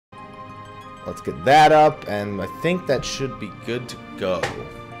Let's get that up, and I think that should be good to go.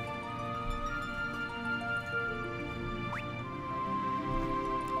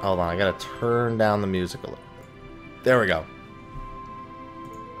 Hold on, I gotta turn down the music a little. There we go.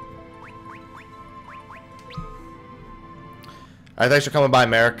 Alright, thanks for coming by,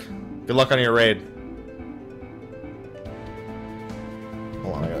 Merrick. Good luck on your raid.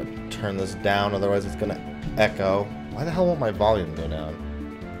 Hold on, I gotta turn this down, otherwise it's gonna echo. Why the hell won't my volume go down?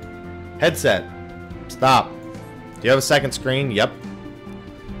 Headset. Stop. Do you have a second screen? Yep.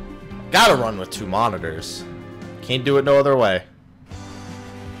 Gotta run with 2 monitors. Can't do it no other way.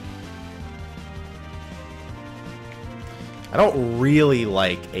 I don't really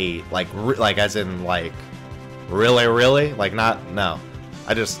like 8. Like as in, like, really? Like, not, no.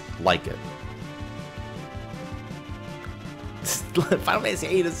 I just like it. Final Fantasy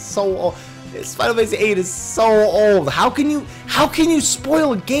 8 is so old. Final Fantasy 8 is so old. How can you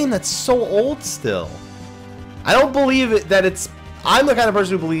spoil a game that's so old still? I don't believe it that it's... I'm the kind of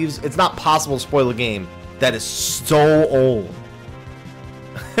person who believes it's not possible to spoil a game that is so old.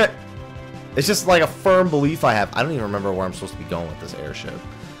 It's just like a firm belief I have. I don't even remember where I'm supposed to be going with this airship.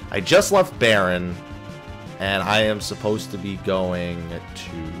 I just left Baron, and I am supposed to be going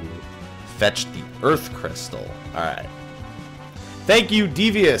to fetch the Earth Crystal. Alright. Thank you,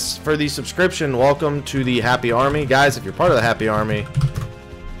 Devious, for the subscription. Welcome to the Happy Army. Guys, if you're part of the Happy Army,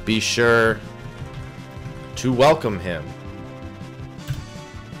 be sure to welcome him.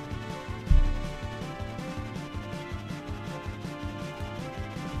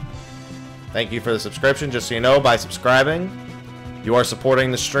 Thank you for the subscription. Just so you know, by subscribing, you are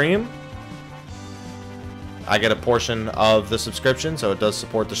supporting the stream. I get a portion of the subscription, so it does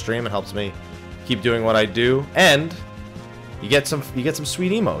support the stream. It helps me keep doing what I do, and you get some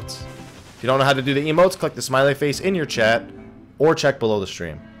sweet emotes. If you don't know how to do the emotes, click the smiley face in your chat, or check below the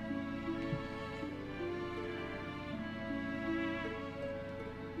stream.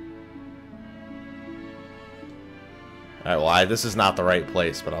 Alright, well, this is not the right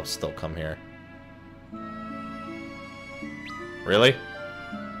place, but I'll still come here. Really?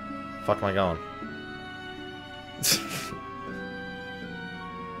 Fuck am I going?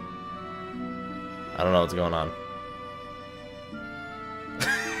 I don't know what's going on.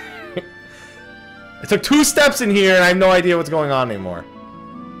 I took 2 steps in here and I have no idea what's going on anymore.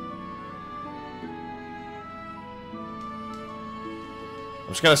 I'm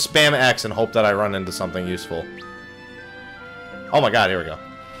just gonna spam X and hope that I run into something useful. Oh my god, here we go.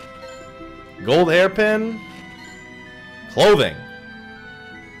 Gold hairpin. Clothing.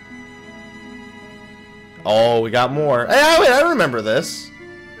 Oh, we got more. Hey, wait, I remember this.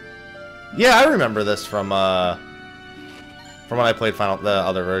 Yeah, I remember this from when I played the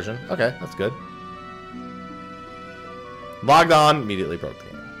other version. Okay, that's good. Logged on, immediately broke the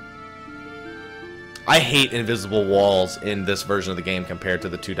game. I hate invisible walls in this version of the game compared to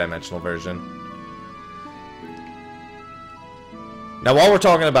the 2-dimensional version. Now, while we're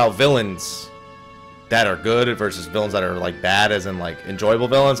talking about villains that are good versus villains that are, like, bad, as in, like, enjoyable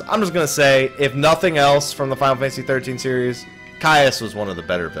villains, I'm just gonna say, if nothing else from the Final Fantasy 13 series, Caius was one of the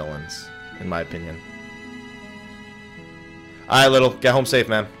better villains, in my opinion. Alright, Little, get home safe,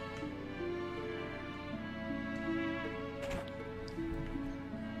 man.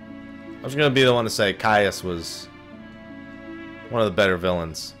 I'm just gonna be the one to say Caius was one of the better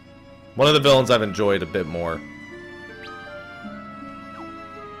villains. One of the villains I've enjoyed a bit more.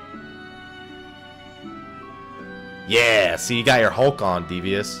 Yeah, see, you got your Hulk on,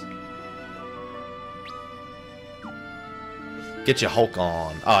 Devious. Get your Hulk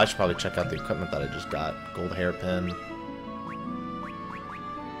on. Oh, I should probably check out the equipment that I just got. Gold hairpin.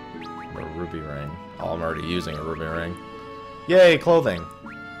 Or a ruby ring. Oh, I'm already using a ruby ring. Yay, clothing.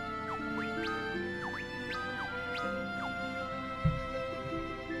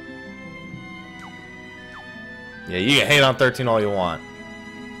 Yeah, you can hate on 13 all you want.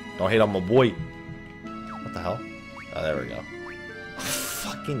 Don't hate on my boy. What the hell? Oh, there we go.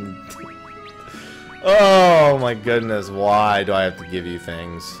 Fucking... Oh my goodness, why do I have to give you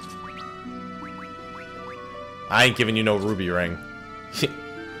things? I ain't giving you no ruby ring.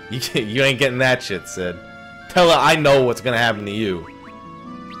 You ain't getting that shit, Sid. Tell her I know what's gonna happen to you.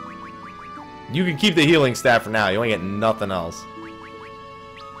 You can keep the healing staff for now. You ain't getting nothing else.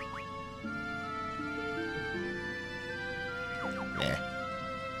 Nah.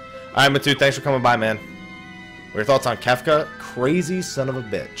 Alright, Matu, thanks for coming by, man. What are your thoughts on Kefka? Crazy son of a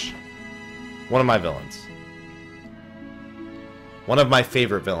bitch. One of my villains. One of my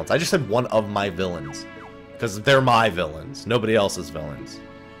favorite villains. I just said one of my villains. Because they're my villains. Nobody else's villains.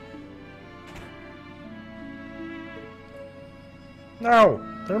 No!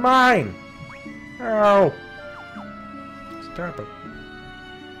 They're mine! Oh. Stop it.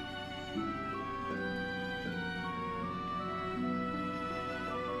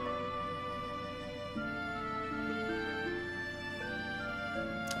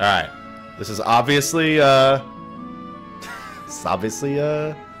 Alright. This is obviously, not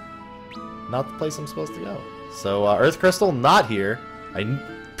the place I'm supposed to go. So, Earth Crystal, not here. I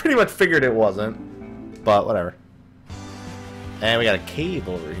pretty much figured it wasn't. But, whatever. And we got a cave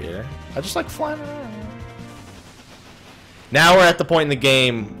over here. I just like flying around. Now we're at the point in the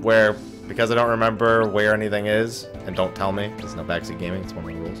game where, because I don't remember where anything is, and don't tell me, because no backseat gaming, it's one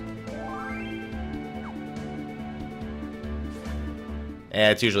of the rules.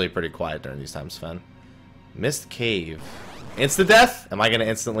 And it's usually pretty quiet during these times, Sven. Mist Cave. Insta-death? Am I going to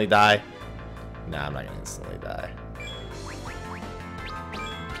instantly die? Nah, I'm not going to instantly die.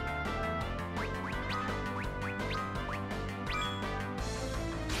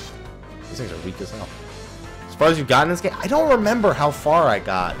 These things are weak as hell. As far as you've gotten in this game, I don't remember how far I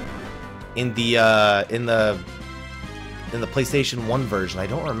got in the PlayStation 1 version. I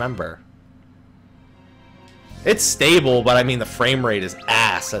don't remember. It's stable, but I mean the frame rate is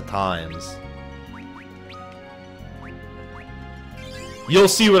ass at times. You'll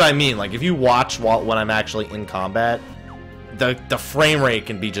see what I mean. Like if you watch when I'm actually in combat, the frame rate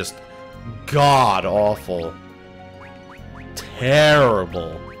can be just god awful,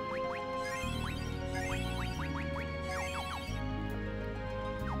 terrible.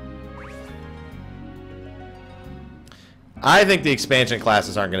 I think the expansion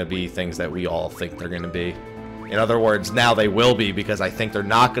classes aren't going to be things that we all think they're going to be. In other words, now they will be, because I think they're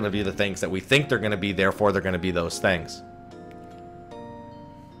not going to be the things that we think they're going to be, therefore they're going to be those things.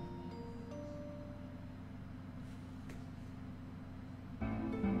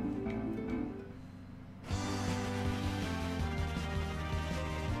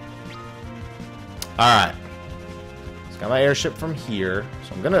 Alright. Just got my airship from here,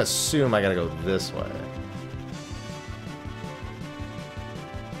 so I'm going to assume I got to go this way.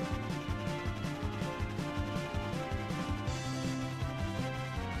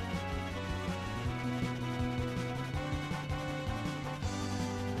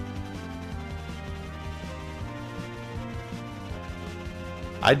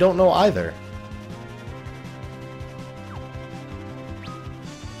 I don't know either.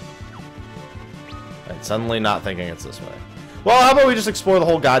 Right, suddenly not thinking it's this way. Well, how about we just explore the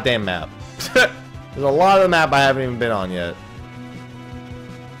whole goddamn map? There's a lot of the map I haven't even been on yet.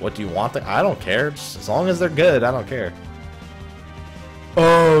 What do you want? I don't care. Just as long as they're good, I don't care.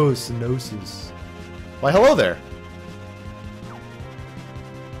 Oh, Synosis. Why, hello there.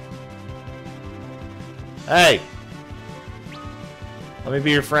 Hey. Let me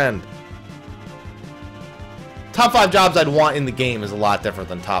be your friend. Top 5 jobs I'd want in the game is a lot different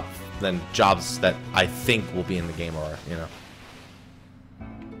than jobs that I think will be in the game, or, you know.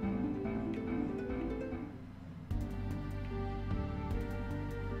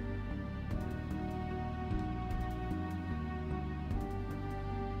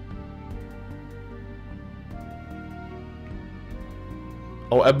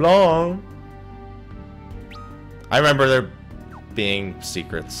 Oh, Eblon. I remember there being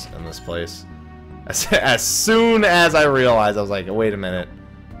secrets in this place. As soon as I realized, I was like, wait a minute.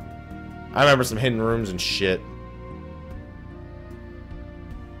 I remember some hidden rooms and shit.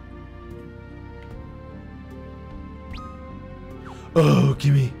 Oh,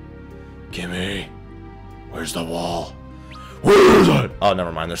 gimme. Gimme. Where's the wall? Where is it? Oh,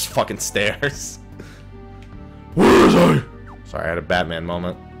 never mind. There's fucking stairs. Where is it? Sorry, I had a Batman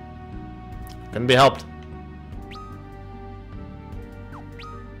moment. Couldn't be helped.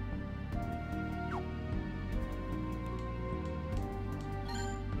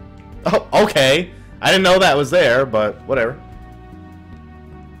 Oh, okay. I didn't know that was there, but whatever.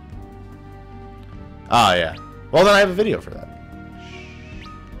 Oh, yeah. Well, then I have a video for that.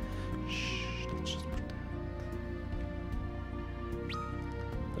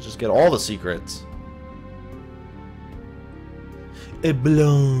 Let's just get all the secrets.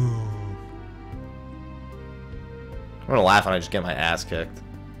 Eblon. I'm gonna laugh when I just get my ass kicked.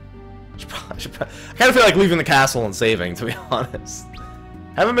 I kind of feel like leaving the castle and saving, to be honest.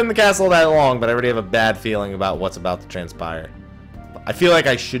 Haven't been in the castle that long, but I already have a bad feeling about what's about to transpire. I feel like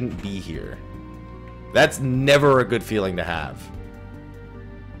I shouldn't be here. That's never a good feeling to have.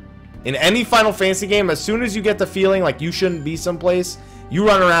 In any Final Fantasy game, as soon as you get the feeling like you shouldn't be someplace, you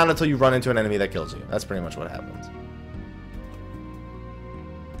run around until you run into an enemy that kills you. That's pretty much what happens.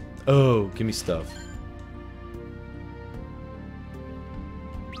 Oh, give me stuff.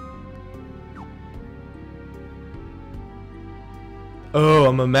 Oh,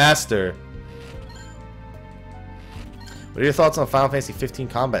 I'm a master. What are your thoughts on Final Fantasy 15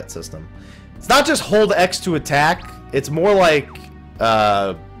 combat system? It's not just hold X to attack. It's more like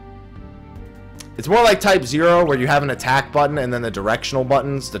Type 0, where you have an attack button and then the directional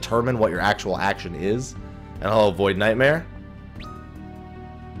buttons determine what your actual action is. And hello, Void Nightmare.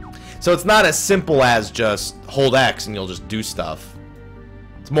 So it's not as simple as just hold X and you'll just do stuff.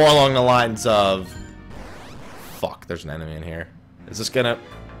 It's more along the lines of... Fuck, there's an enemy in here. Is this gonna...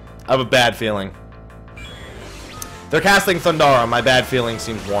 I have a bad feeling. They're casting Thundara. My bad feeling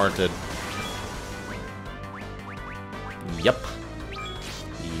seems warranted. Yep.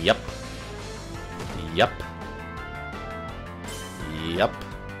 Yep. Yep. Yep.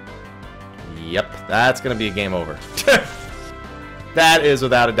 Yep. That's gonna be a game over. That is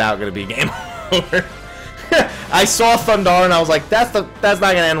without a doubt gonna be a game over. I saw Thundara and I was like, that's not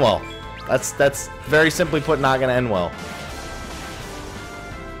gonna end well. That's very simply put not gonna end well.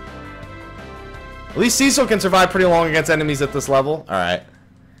 At least Cecil can survive pretty long against enemies at this level. Alright.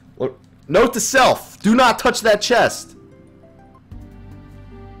 Note to self. Do not touch that chest.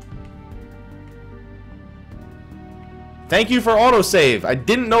 Thank you for autosave. I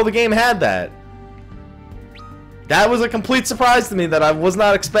didn't know the game had that. That was a complete surprise to me that I was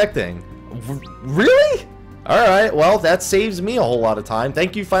not expecting. Really? Alright, well, that saves me a whole lot of time.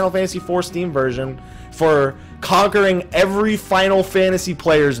 Thank you, Final Fantasy IV Steam version, for conquering every Final Fantasy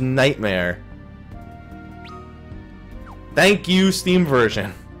player's nightmare. Thank you, Steam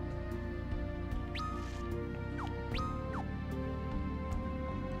version.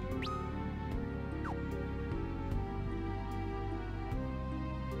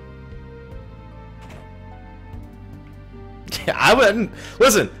 I wouldn't...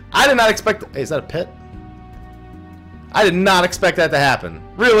 Listen, I did not expect... Hey, is that a pit? I did not expect that to happen.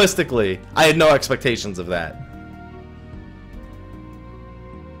 Realistically, I had no expectations of that.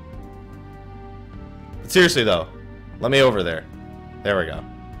 But seriously, though. Let me over there. There we go.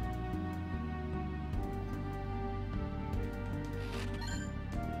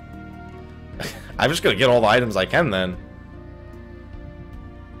 I'm just gonna get all the items I can, then.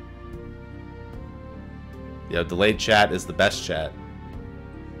 Yo, delayed chat is the best chat.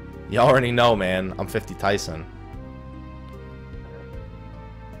 You already know, man. I'm 50 Tyson.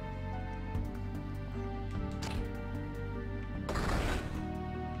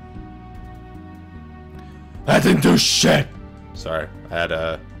 I didn't do shit! Sorry, I had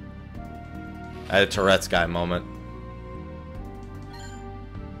a Tourette's guy moment.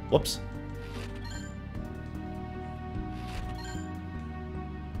 Whoops.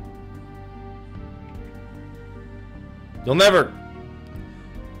 You'll never...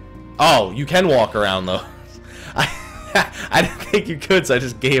 Oh, you can walk around, though. I didn't think you could, so I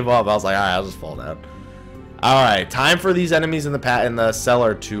just gave up. I was like, alright, I'll just fall down. Alright, time for these enemies in the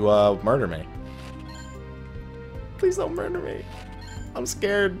cellar to murder me. Please don't murder me. I'm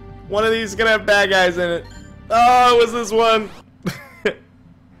scared. One of these is gonna have bad guys in it. Oh, it was this one.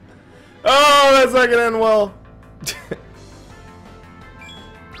 Oh, that's not gonna end well.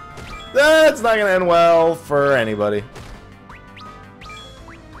 That's not gonna end well for anybody.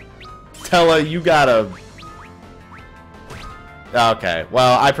 Tella, you gotta... Okay,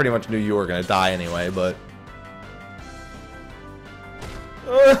 well, I pretty much knew you were gonna die anyway, but...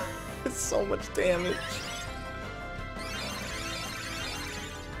 It's so much damage.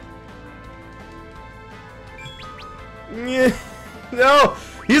 No!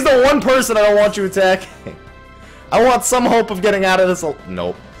 He's the one person I don't want you attacking. I want some hope of getting out of this.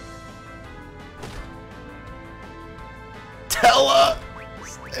 Nope. Tella!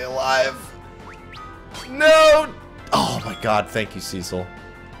 Stay alive. No! Oh my god, thank you, Cecil.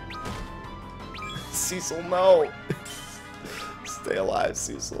 Cecil, no. Stay alive,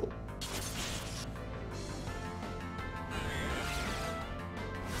 Cecil.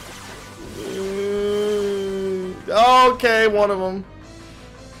 Okay, one of them.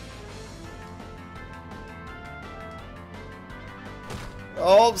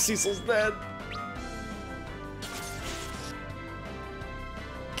 Oh, Cecil's dead.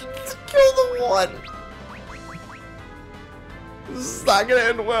 Kill the one. This is not gonna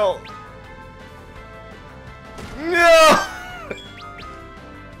end well. No!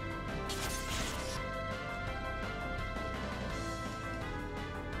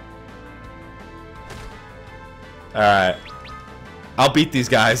 Alright. I'll beat these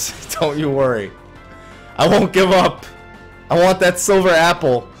guys. Don't you worry. I won't give up. I want that silver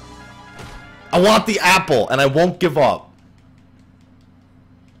apple. I want the apple, and I won't give up.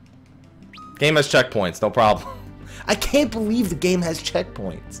 Game has checkpoints, no problem. I can't believe the game has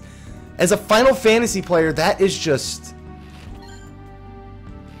checkpoints. As a Final Fantasy player, that is just...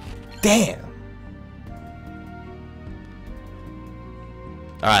 Damn.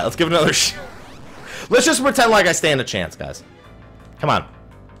 Alright, let's give it another shot. Let's just pretend like I stand a chance, guys. Come on.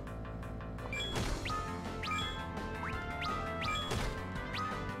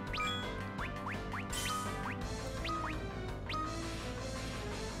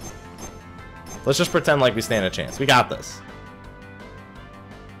 Let's just pretend like we stand a chance. We got this.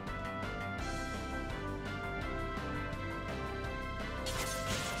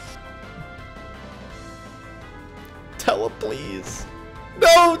 Tell her, please.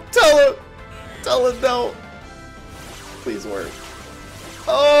 No, tell her. Tell her no. Please work.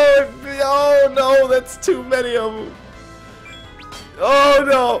 Oh no, that's too many of them. Oh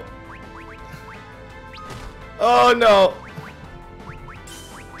no. Oh no.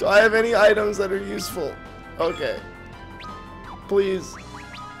 Do I have any items that are useful? Okay. Please.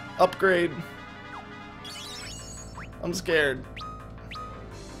 Upgrade. I'm scared.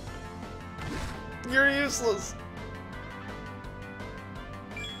 You're useless.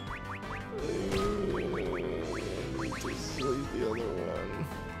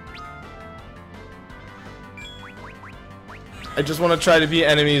 I just want to try to beat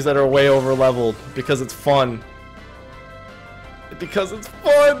enemies that are way over leveled because it's fun. Because it's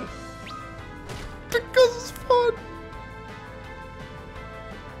fun. Because it's fun.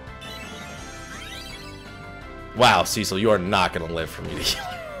 Wow, Cecil, you are not gonna live for me to heal.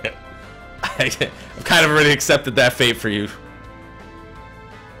 I've kind of already accepted that fate for you.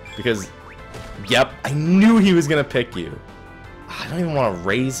 Because, yep, I knew he was gonna pick you. I don't even want to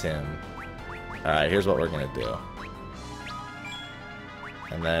raise him. Alright, here's what we're gonna do.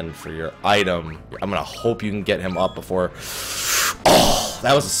 And then for your item, I'm gonna hope you can get him up before... Oh,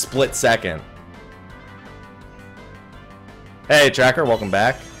 that was a split second. Hey, Tracker, welcome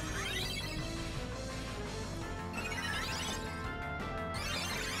back.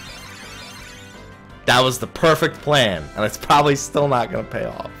 That was the perfect plan, and it's probably still not gonna pay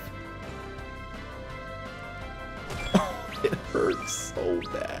off. It hurts so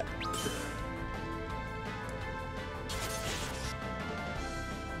bad.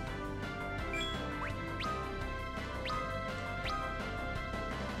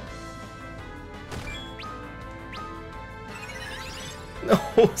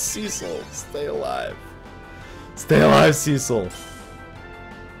 No, Cecil, stay alive. Stay alive, Cecil.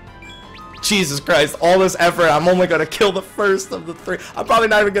 Jesus Christ, all this effort, I'm only gonna kill the first of the three. I'm probably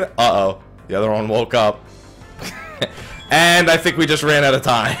not even gonna... Uh-oh, the other one woke up. And I think we just ran out of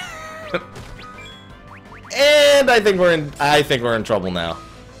time. And I think we're in trouble now.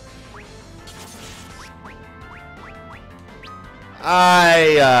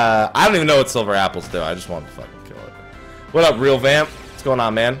 I don't even know what silver apples do. I just want to fucking kill it. What up, Real Vamp? What's going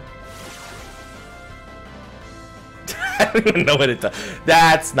on, man? I don't even know what it does.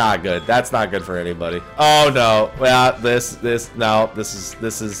 That's not good. That's not good for anybody. Oh no. Well, this is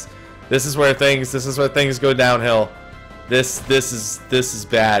where things go downhill. This is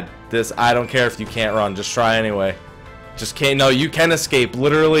bad. I don't care if you can't run. Just try anyway. Just can't. No, you can escape.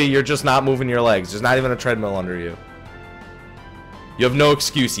 Literally, you're just not moving your legs. There's not even a treadmill under you. You have no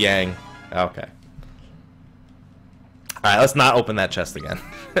excuse, Yang. Okay. Alright, let's not open that chest again.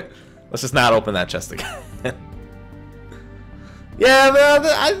 Let's just not open that chest again. Yeah,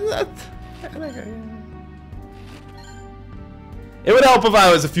 it would help if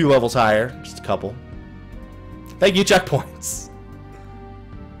I was a few levels higher. Just a couple. Thank you, checkpoints.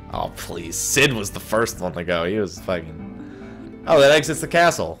 Oh, please. Sid was the first one to go. He was fucking... Oh, that exits the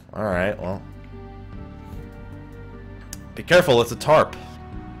castle. Alright, well. Be careful, it's a tarp.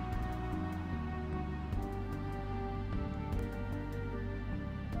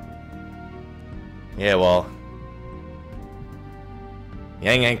 Yeah, well...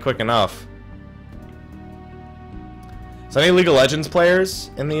 Yang ain't quick enough. So any League of Legends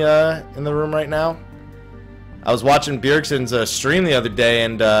players in the room right now? I was watching Bjergsen's stream the other day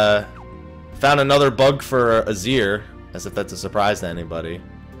and found another bug for Azir, as if that's a surprise to anybody.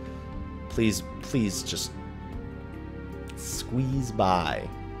 Please just squeeze by.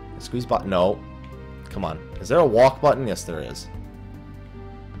 Squeeze by. No. Come on. Is there a walk button? Yes, there is.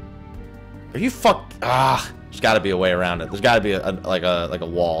 Are you there's got to be a way around it. There's got to be like a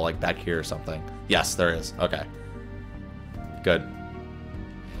wall like back here or something. Yes, there is. Okay. Good.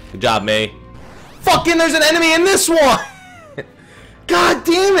 Good job, May. Fucking there's an enemy in this one! God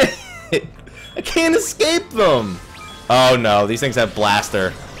damn it! I can't escape them! Oh no, these things have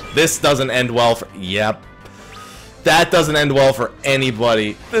blaster. This doesn't end well for... Yep. That doesn't end well for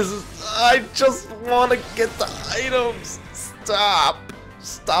anybody. This is... I just want to get the items. Stop.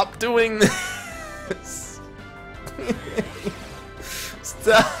 Stop doing this.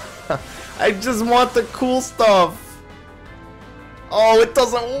 Stop. I just want the cool stuff. Oh, it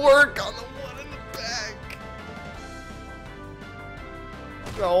doesn't work on the one in the back.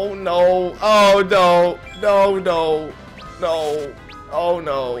 No, no. Oh, no. No, no. No. Oh,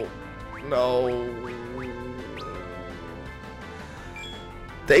 no. No.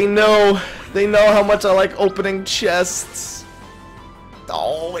 They know how much I like opening chests.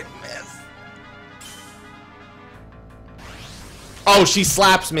 Oh, it missed. Oh, she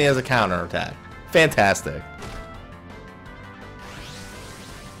slaps me as a counterattack. Fantastic.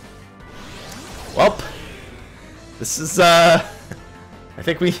 Well, this is I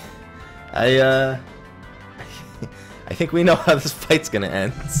think we I think we know how this fight's gonna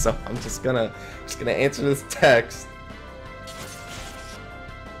end, so I'm just gonna answer this text.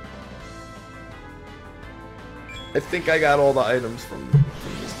 I think I got all the items from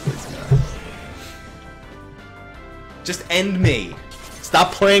this place, guys. Just end me.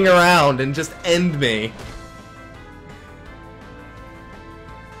 Stop playing around and just end me.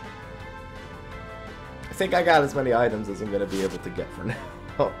 I think I got as many items as I'm gonna be able to get for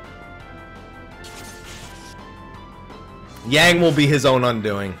now. Yang will be his own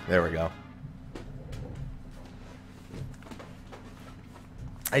undoing. There we go.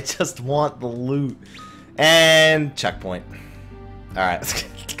 I just want the loot. And checkpoint. Alright, let's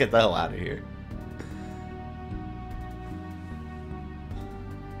get the hell out of here.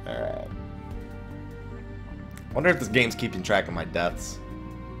 Alright. Wonder if this game's keeping track of my deaths.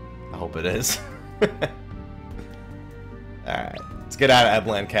 I hope it is. Alright, let's get out of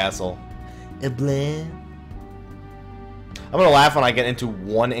Eblan Castle. Eblan. I'm gonna laugh when I get into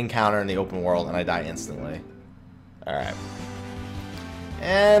one encounter in the open world and I die instantly. Alright.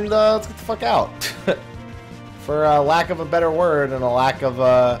 And let's get the fuck out. For lack of a better word and a lack of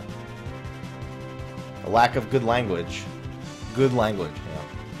good language. Good language,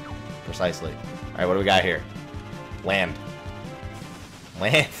 yeah. Precisely. Alright, what do we got here? Land.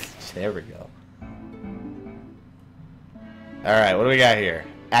 Land. There we go. Alright, what do we got here?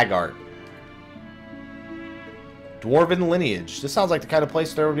 Agart. Dwarven lineage. This sounds like the kind of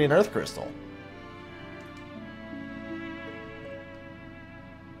place there would be an earth crystal.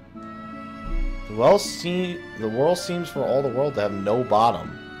 The world seems for all the world to have no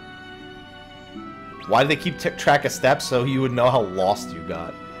bottom. Why do they keep track of steps so you would know how lost you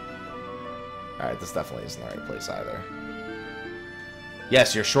got? Alright, this definitely isn't the right place either.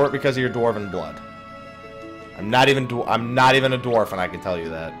 Yes, you're short because of your dwarven blood. I'm not even a dwarf, and I can tell you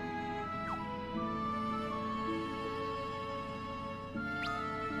that.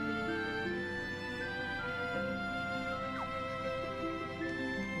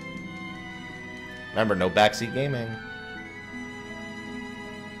 Remember, no backseat gaming.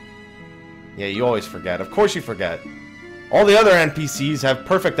 Yeah, you always forget. Of course you forget. All the other NPCs have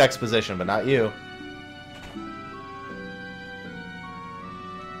perfect exposition, but not you.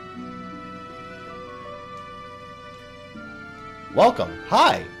 Welcome.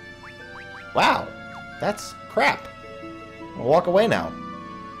 Hi. Wow. That's crap. I'll walk away now.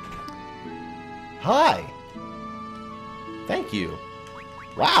 Hi. Thank you.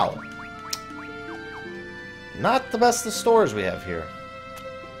 Wow. Not the best of stores we have here.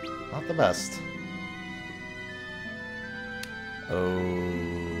 Not the best.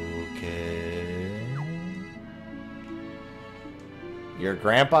 Okay. Your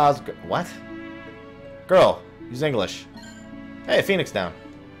grandpa's... What? Girl, use English. Hey, Phoenix down.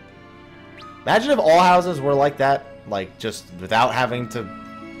 Imagine if all houses were like that. Like, just without having to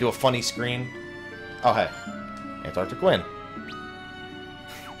do a funny screen. Oh, hey. Antarctic Wind.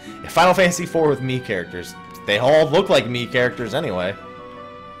 Final Fantasy IV with me characters. They all look like me characters anyway.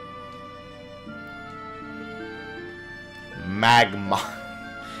 Magma.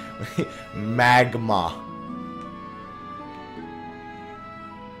 Magma.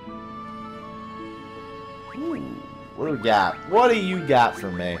 Ooh, what do we got? What do you got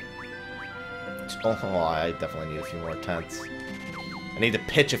for me? Oh, I definitely need a few more tents. I need to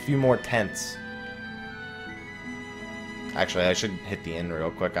pitch a few more tents. Actually, I should hit the inn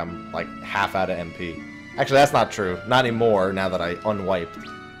real quick. I'm like half out of MP. Actually, that's not true. Not anymore now that I unwiped.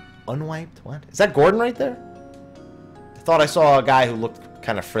 Unwiped? What? Is that Gordon right there? I thought I saw a guy who looked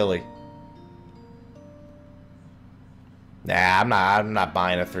kind of frilly. Nah, I'm not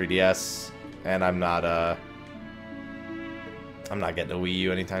buying a 3DS. And I'm not getting a Wii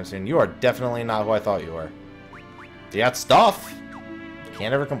U anytime soon. You are definitely not who I thought you were. You got stuff.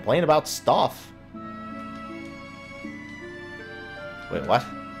 Can't ever complain about stuff. Wait, what?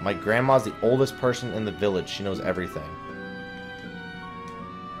 My grandma's the oldest person in the village. She knows everything.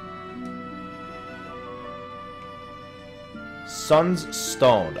 Sun's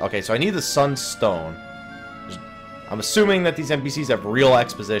Stone. Okay, so I need the Sun's Stone. I'm assuming that these NPCs have real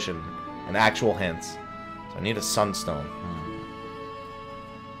exposition and actual hints. So I need a sunstone.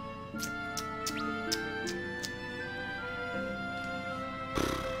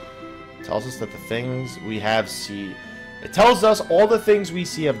 Tells us that the things we have see... It tells us all the things we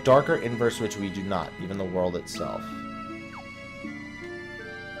see have darker inverse which we do not, even the world itself.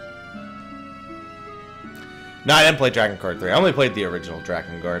 No, I didn't play Dragon Guard 3. I only played the original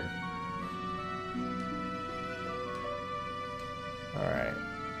Dragon Guard. Alright.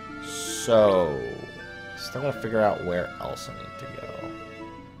 So... Still gotta figure out where else I need to go.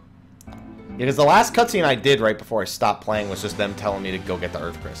 Yeah, because the last cutscene I did right before I stopped playing was just them telling me to go get the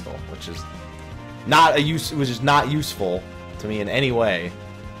Earth Crystal, which is not a use. It was just not useful to me in any way.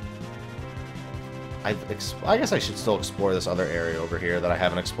 I guess I should still explore this other area over here that I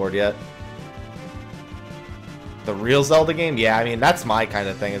haven't explored yet. The real Zelda game, yeah. I mean, that's my kind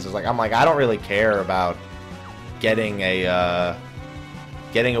of thing. Is just like I don't really care about getting a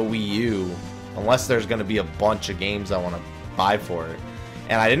Wii U unless there's going to be a bunch of games I want to buy for it.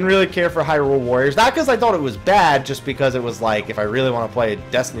 And I didn't really care for Hyrule Warriors. Not because I thought it was bad, just because it was like, if I really want to play a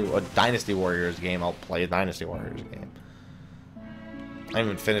Dynasty Warriors game, I'll play a Dynasty Warriors game. I haven't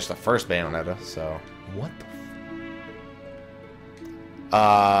even finished the first Bayonetta, so... What the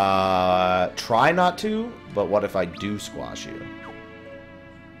try not to, but what if I do squash you?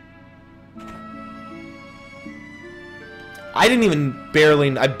 I barely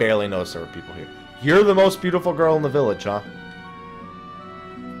noticed there were people here. You're the most beautiful girl in the village, huh?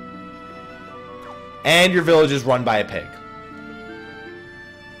 And your village is run by a pig.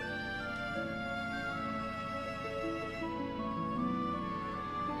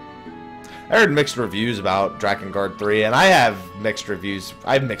 I heard mixed reviews about Dragon Guard 3, and I have mixed reviews.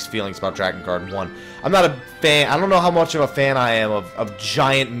 I have mixed feelings about Dragon Guard 1. I'm not a fan. I don't know how much of a fan I am of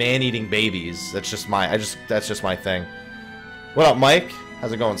giant man-eating babies. That's just my thing. What up, Mike?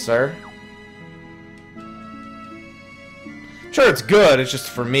 How's it going, sir? Sure, it's good. It's just,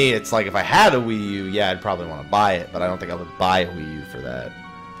 for me, it's like if I had a Wii U, yeah, I'd probably want to buy it, but I don't think I would buy a Wii U for that.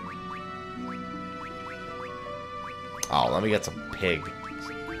 Oh, let me get some pig.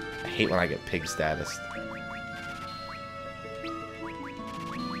 I hate when I get pig status.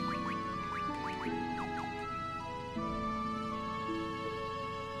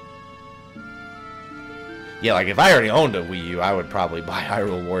 Yeah, like if I already owned a Wii U, I would probably buy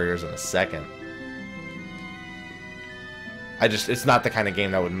Hyrule Warriors in a second. It's not the kind of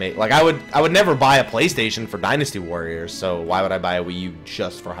game that would make... Like, I would never buy a PlayStation for Dynasty Warriors, so why would I buy a Wii U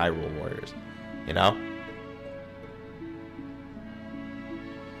just for Hyrule Warriors? You know?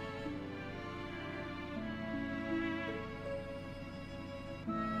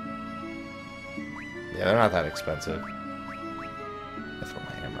 Yeah, they're not that expensive. I throw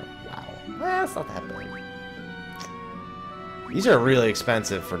my hammer. Wow. It's not that big. These are really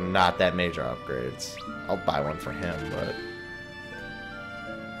expensive for not that major upgrades. I'll buy one for him, but...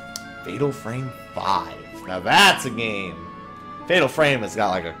 Fatal Frame 5. Now that's a game. Fatal Frame has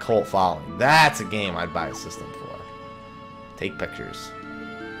got like a cult following. That's a game I'd buy a system for. Take pictures.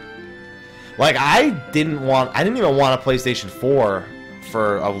 Like, I didn't even want a PlayStation 4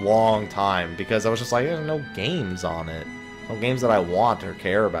 for a long time because I was just like, there's no games on it. No games that I want or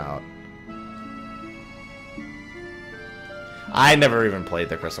care about. I never even played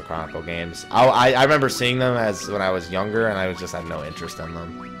the Crystal Chronicle games. I remember seeing them when I was younger, and I just had no interest in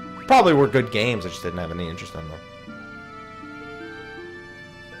them. Probably were good games, I just didn't have any interest in them.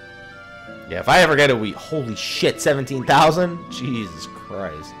 Yeah, if I ever get a Wii... Holy shit, 17,000? Jesus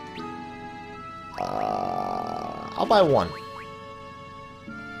Christ. I'll buy one.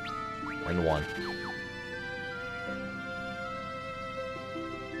 And one.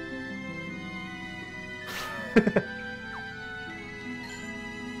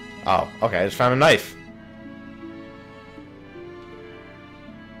 Oh, okay, I just found a knife.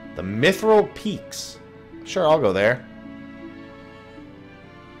 The Mithril Peaks. Sure, I'll go there.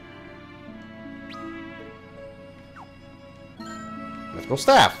 Mithril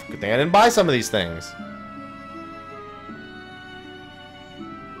Staff. Good thing I didn't buy some of these things.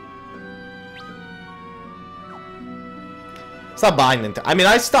 Stop buying Nintendo. I mean,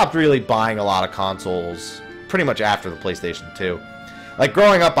 I stopped really buying a lot of consoles pretty much after the PlayStation 2. Like,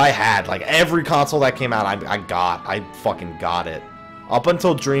 growing up, I had, like, every console that came out, I fucking got it. Up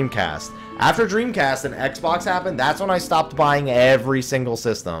until Dreamcast. After Dreamcast and Xbox happened, that's when I stopped buying every single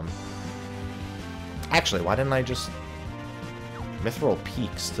system. Actually, why didn't I just... Mithril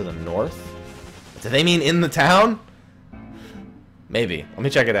Peaks to the north? Do they mean in the town? Maybe. Let me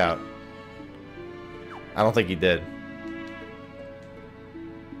check it out. I don't think he did.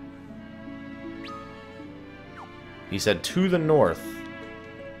 He said to the north.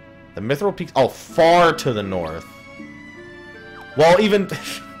 The Mithril Peaks. Oh, far to the north. Well, even...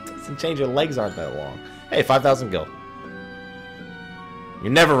 doesn't change, your legs aren't that long. Hey, 5,000 gil.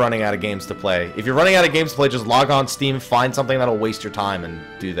 You're never running out of games to play. If you're running out of games to play, just log on Steam, find something that'll waste your time, and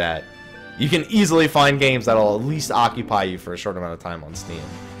do that. You can easily find games that'll at least occupy you for a short amount of time on Steam.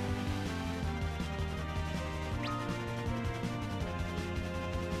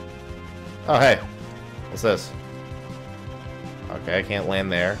 Oh, hey. What's this? Okay, I can't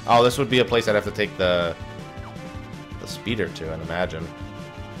land there. Oh, this would be a place I'd have to take the speeder to, I'd imagine.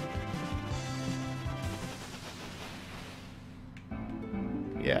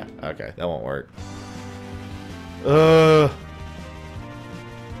 Yeah, okay, that won't work.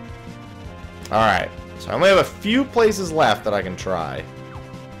 Alright, so I only have a few places left that I can try.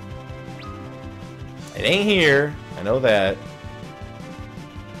 It ain't here, I know that.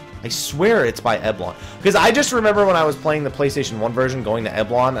 I swear it's by Eblon. Because I just remember when I was playing the PlayStation 1 version going to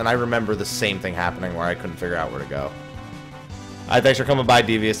Eblon, and I remember the same thing happening where I couldn't figure out where to go. Alright, thanks for coming by,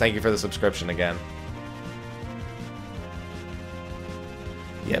 Devious. Thank you for the subscription again.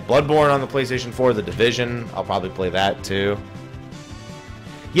 Yeah, Bloodborne on the PlayStation 4, The Division. I'll probably play that too.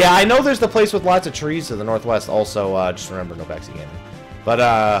 Yeah, I know there's the place with lots of trees to the northwest also. Just remember, no backseat gaming. But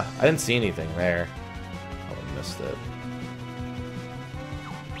I didn't see anything there. Oh, I missed it.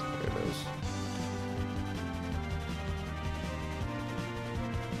 There it is.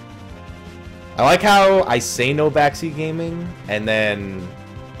 I like how I say no backseat gaming, and then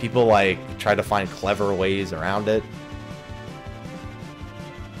people like try to find clever ways around it.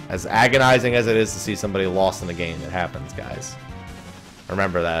 As agonizing as it is to see somebody lost in the game, it happens, guys.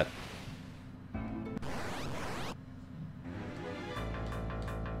 Remember that.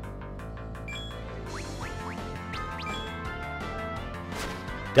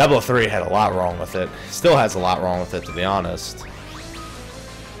 Diablo 3 had a lot wrong with it. Still has a lot wrong with it, to be honest.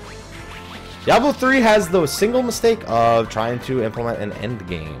 Diablo 3 has the single mistake of trying to implement an end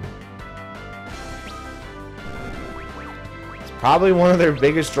game. Probably one of their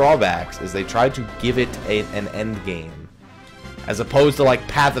biggest drawbacks is they tried to give it an end game, as opposed to like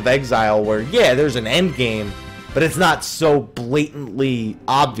Path of Exile, where yeah, there's an end game, but it's not so blatantly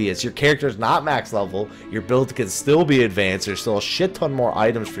obvious. Your character's not max level, your build can still be advanced, there's still a shit ton more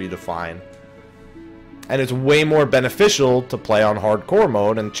items for you to find, and it's way more beneficial to play on hardcore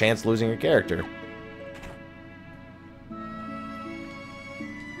mode and chance losing your character.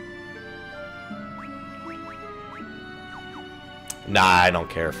 Nah, I don't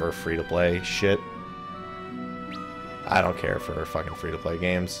care for free-to-play shit. I don't care for fucking free-to-play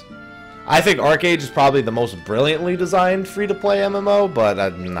games. I think Arcade is probably the most brilliantly designed free-to-play MMO, but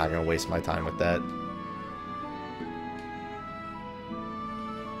I'm not going to waste my time with that.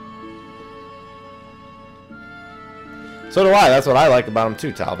 So do I. That's what I like about them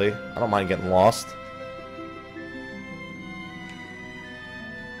too, Talby. I don't mind getting lost.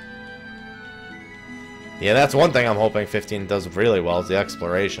 Yeah, that's one thing I'm hoping 15 does really well is the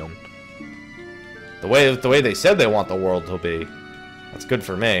exploration. The way they said they want the world to be. That's good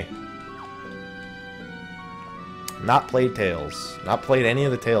for me. Not played Tales. Not played any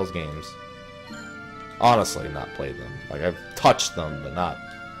of the Tales games. Honestly, not played them. Like, I've touched them, but not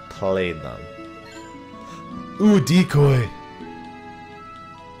played them. Ooh, decoy.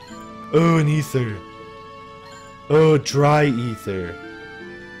 Oh, an ether. Oh, dry ether.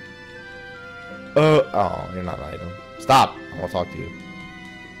 Oh, you're not an item. Stop. I want to talk to you.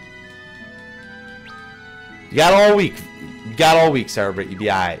 You got all week. You got all week, Cerebrate. You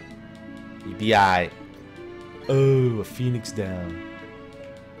be alright. You be alright. Oh, a phoenix down.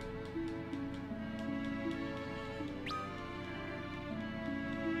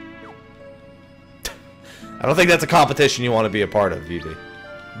 I don't think that's a competition you want to be a part of, Vivi.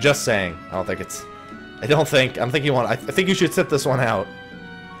 Just saying. I think you should sit this one out.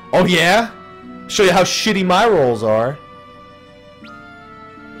 Oh yeah? Show you how shitty my rolls are.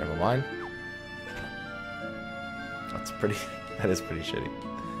 Never mind. That is pretty shitty.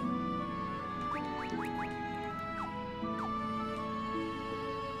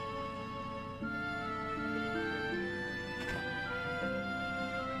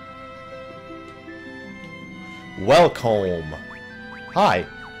 Welcome. Hi.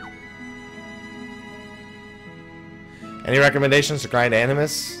 Any recommendations to grind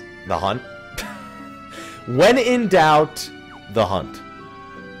Animus? The Hunt? When in doubt, The Hunt.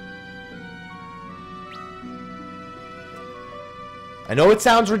 I know it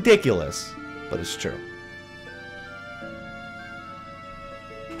sounds ridiculous, but it's true.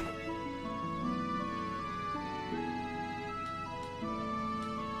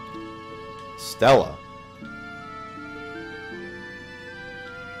 Stella.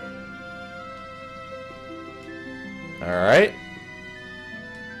 Alright.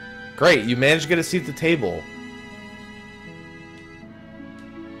 Great, you managed to get a seat at the table.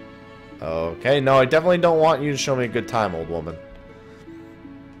 Okay, no, I definitely don't want you to show me a good time, old woman.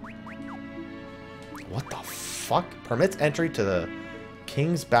 What the fuck? Permits entry to the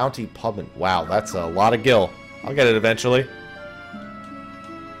King's Bounty Pub. Wow, that's a lot of gil. I'll get it eventually.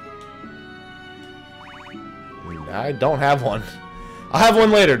 I don't have one. I'll have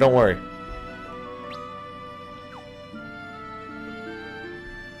one later, don't worry.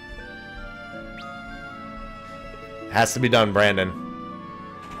 Has to be done, Brandon.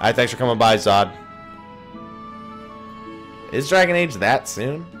 Alright, thanks for coming by, Zod. Is Dragon Age that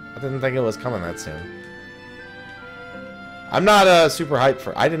soon? I didn't think it was coming that soon. I'm not super hyped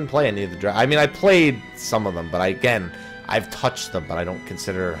for... I didn't play any of the... I mean, I played some of them, but again, I've touched them, but I don't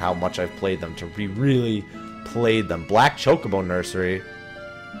consider how much I've played them to be really played them. Black Chocobo Nursery.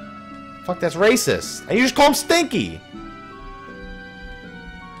 Fuck, that's racist. And you just call him Stinky.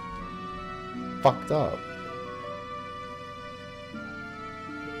 Fucked up.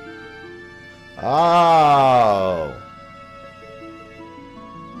 Oh.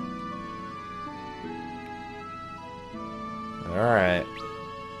 Alright.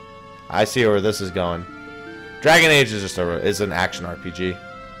 I see where this is going. Dragon Age is just is an action RPG.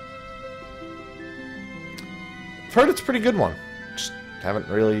 I've heard it's a pretty good one. Just haven't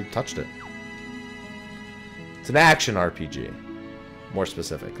really touched it. It's an action RPG. More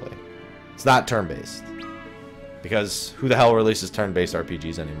specifically. It's not turn-based. Because who the hell releases turn-based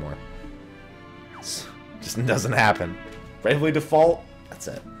RPGs anymore? It just doesn't happen. Bravely Default, that's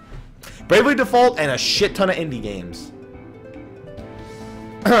it. Bravely Default and a shit ton of indie games.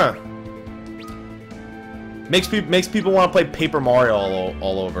 makes people want to play Paper Mario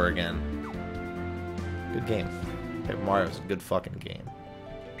all over again. Good game. Paper Mario is a good fucking game.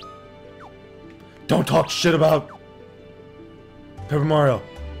 Don't talk shit about Paper Mario.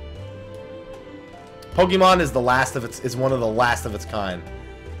 Pokemon is one of the last of its kind.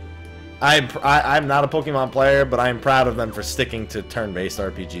 I'm not a Pokemon player, but I am proud of them for sticking to turn-based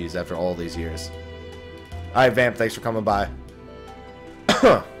RPGs after all these years. Alright, Vamp, thanks for coming by.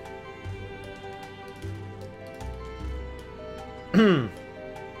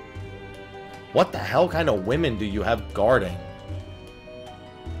 What the hell kind of women do you have guarding?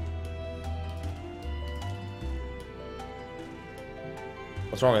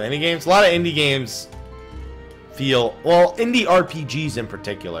 What's wrong with indie games? A lot of indie games feel... Well, indie RPGs in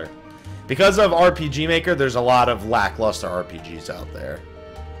particular. Because of RPG Maker, there's a lot of lackluster RPGs out there.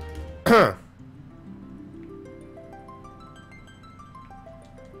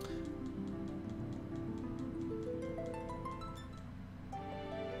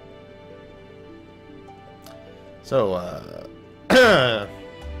 So,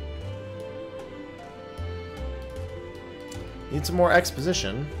 need some more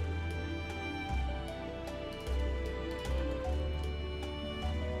exposition.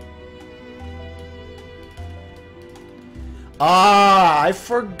 Ah, I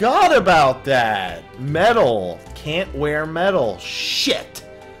forgot about that. Metal. Can't wear metal. Shit.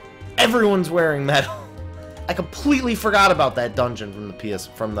 Everyone's wearing metal. I completely forgot about that dungeon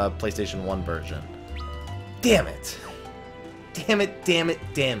from the PlayStation 1 version. Damn it. Damn it, damn it,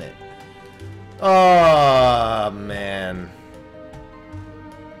 damn it. Oh, man.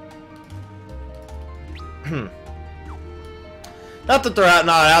 Not that they're not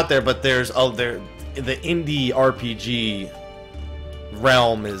out there, but there's the indie RPG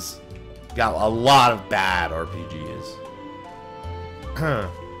realm has got a lot of bad RPGs.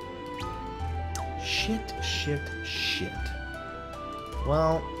 Shit, shit, shit.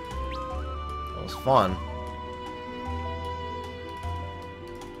 Well, that was fun.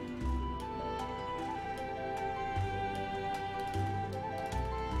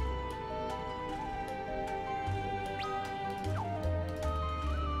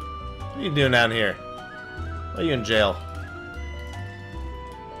 What are you doing down here? Why are you in jail?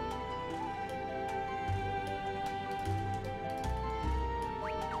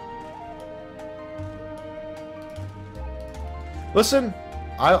 Listen,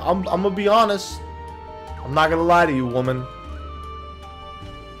 I'm gonna be honest. I'm not gonna lie to you, woman.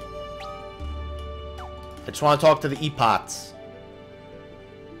 I just want to talk to the E-Pots.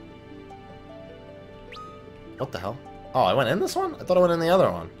 What the hell? Oh, I went in this one? I thought I went in the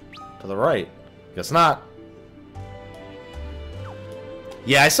other one. To the right. Guess not.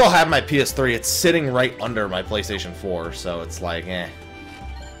 Yeah, I still have my PS3. It's sitting right under my PlayStation 4, so it's like, eh.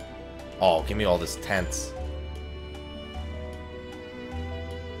 Oh, give me all this tense.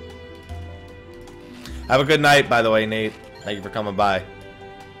 Have a good night, by the way, Nate. Thank you for coming by.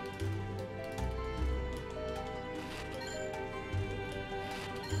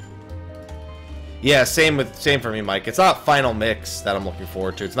 Yeah, same for me, Mike. It's not Final Mix that I'm looking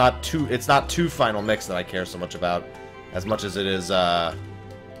forward to. It's not two Final Mix that I care so much about, as much as it is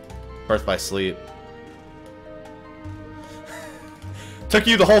Birth by Sleep. Took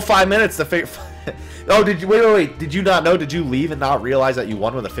you the whole 5 minutes to figure. Oh, did you wait? Did you not know? Did you leave and not realize that you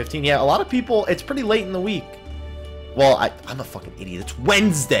won with a 15? Yeah, a lot of people. It's pretty late in the week. Well, I'm a fucking idiot. It's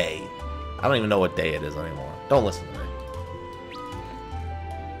Wednesday. I don't even know what day it is anymore. Don't listen to me.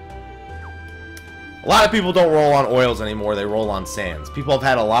 A lot of people don't roll on oils anymore. They roll on sands. People have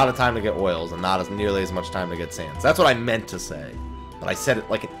had a lot of time to get oils and not as nearly as much time to get sands. That's what I meant to say. But I said it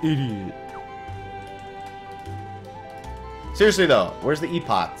like an idiot. Seriously, though. Where's the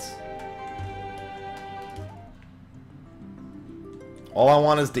E-Pots? All I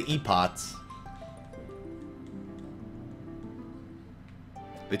want is the E-Pots.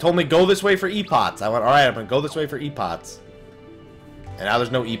 They told me go this way for E-Pots. I went, alright, I'm going to go this way for E-Pots. And now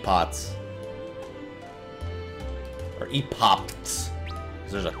there's no E-Pots. Or E-Pops.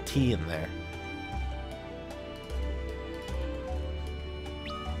 Because there's a T in there.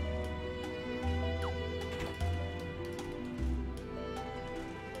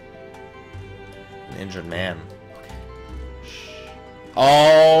 An injured man.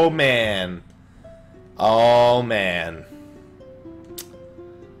 Oh, man. Oh, man.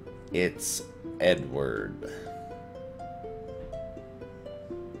 It's Edward.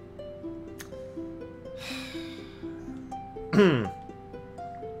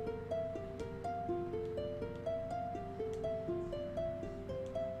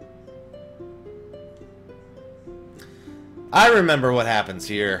 I remember what happens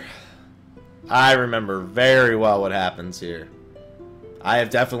here. I remember very well what happens here. I have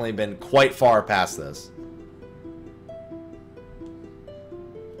definitely been quite far past this.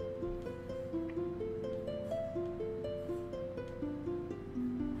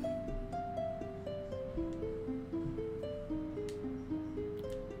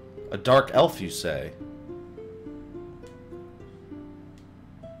 A dark elf, you say?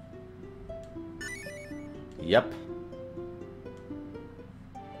 Yep.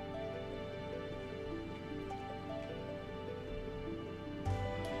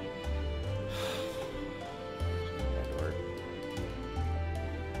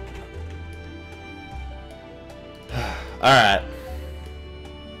 Alright.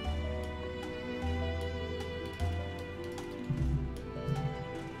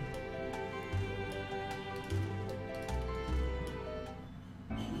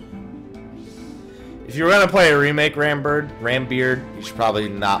 If you were gonna play a remake, Rambeard, you should probably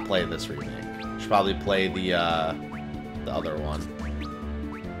not play this remake. You should probably play the other one.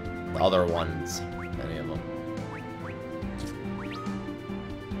 The other ones. Any of them.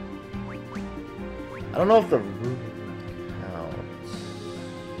 I don't know if the counts.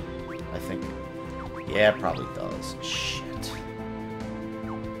 I think. Yeah, it probably does. Shit.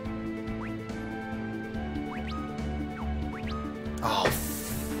 Oh,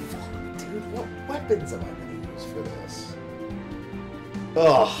 fuck, dude. What weapons am I going to use for this?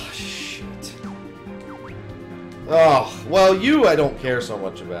 Oh, shit. Oh, well, you I don't care so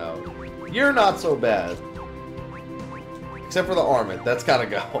much about. You're not so bad. Except for the Armament. That's gotta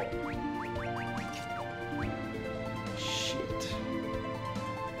go.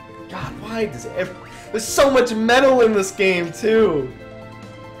 God, why does there's so much metal in this game, too.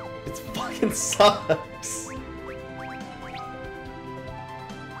 It fucking sucks.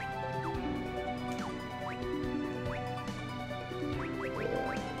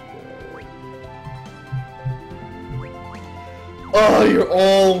 Oh, you're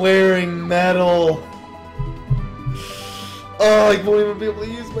all wearing metal. Oh, I won't even be able to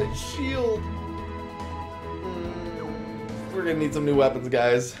use my shield. We're gonna need some new weapons,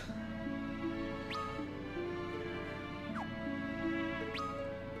 guys.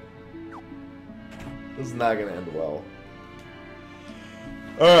 This is not gonna end well.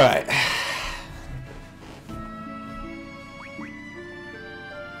 Alright.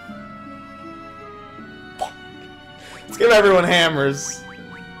 Let's give everyone hammers.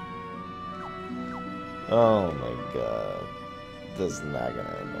 Oh my god. This is not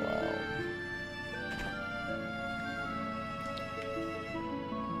gonna end well.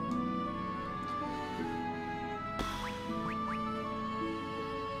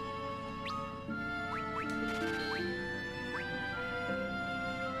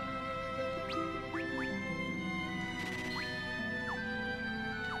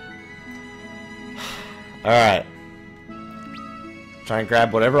 Alright. Try and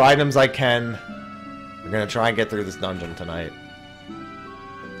grab whatever items I can. We're gonna try and get through this dungeon tonight.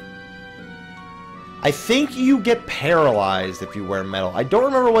 I think you get paralyzed if you wear metal. I don't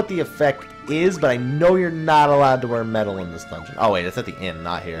remember what the effect is, but I know you're not allowed to wear metal in this dungeon. Oh, wait, it's at the inn,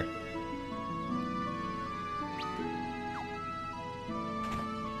 not here.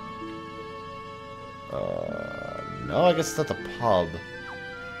 No, I guess it's at the pub.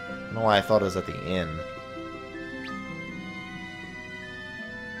 I don't know why I thought it was at the inn.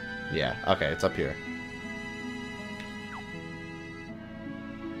 Yeah, okay, it's up here.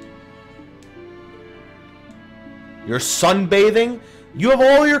 You're sunbathing? You have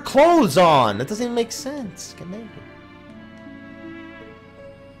all your clothes on! That doesn't even make sense. Get naked.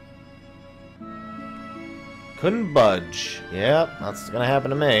 Couldn't budge. Yep, that's gonna happen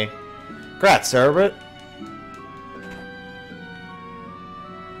to me. Congrats, Cerebrit.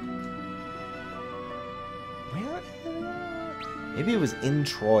 Maybe it was in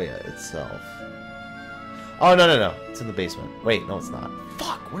Troya itself. Oh, no, no, no. It's in the basement. Wait, no, it's not.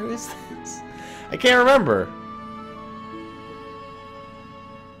 Fuck, where is this? I can't remember.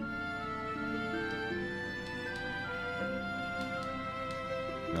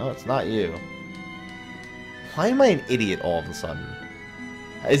 No, it's not you. Why am I an idiot all of a sudden?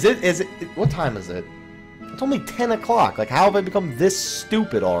 Is it, what time is it? It's only 10 o'clock. Like, how have I become this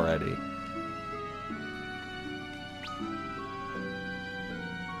stupid already?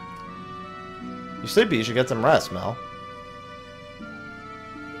 You're sleepy, you should get some rest, Mel.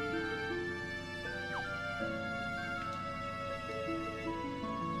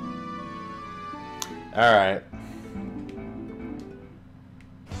 Alright.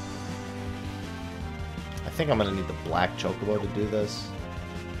 I think I'm gonna need the black chocobo to do this.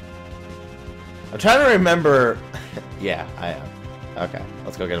 I'm trying to remember... Yeah, I am. Okay,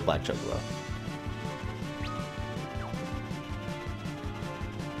 let's go get a black chocobo.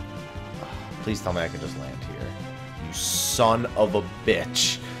 Please tell me I can just land here. You son of a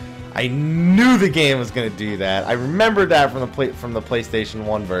bitch. I knew the game was going to do that. I remembered that from the PlayStation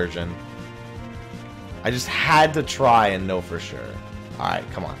 1 version. I just had to try and know for sure. Alright,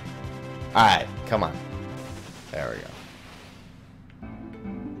 come on. Alright, come on. There we go.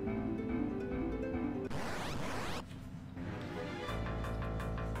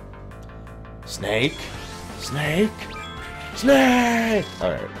 Snake? Snake? Snake!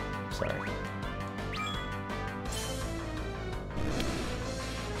 Alright, sorry.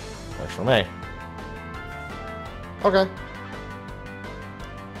 Works for me. Okay.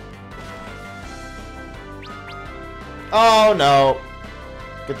 Oh no!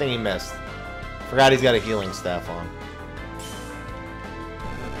 Good thing he missed. Forgot he's got a healing staff on.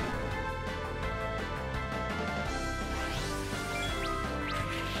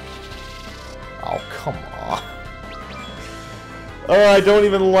 Oh, come on. Oh, I don't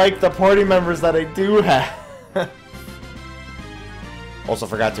even like the party members that I do have. Also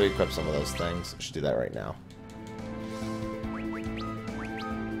forgot to equip some of those things. I should do that right now.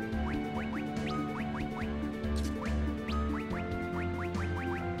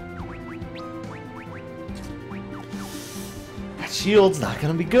 That shield's not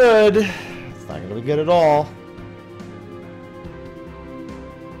gonna be good. It's not gonna be good at all.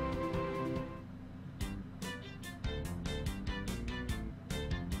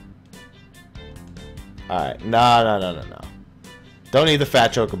 Alright, no. Don't need the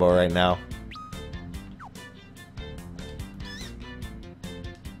fat chocobo right now.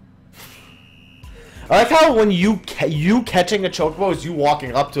 I like how when you catching a chocobo is you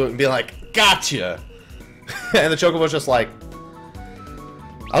walking up to it and being like, gotcha! And the chocobo's just like,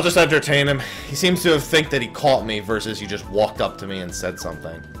 I'll just entertain him. He seems to think that he caught me versus he just walked up to me and said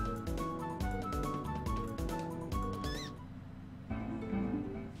something.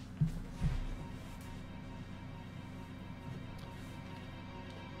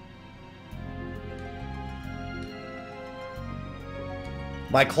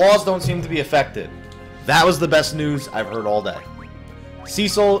 My claws don't seem to be affected. That was the best news I've heard all day.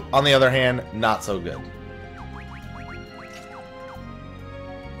 Cecil, on the other hand, not so good.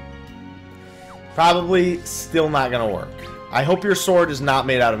 Probably still not gonna work. I hope your sword is not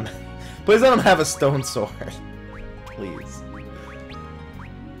made out of... Please let him have a stone sword. Please.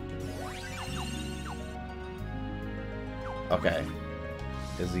 Okay.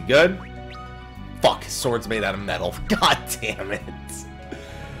 Is he good? Fuck, his sword's made out of metal. God damn it.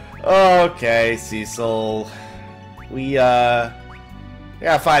 Okay, Cecil. We gotta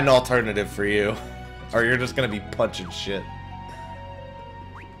find an alternative for you. Or you're just gonna be punching shit.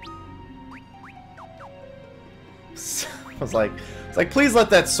 It's like, please let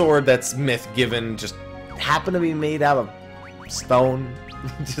that sword that's myth given just happen to be made out of stone.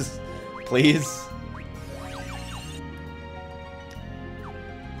 Just, please.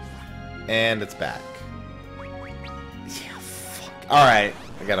 And it's back. Yeah, fuck. Alright.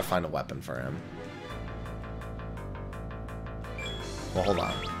 I gotta find a weapon for him. Well, hold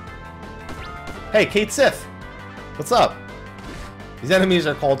on. Hey, Kate Sith! What's up? These enemies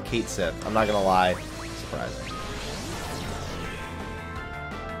are called Kate Sith. I'm not gonna lie. Surprising.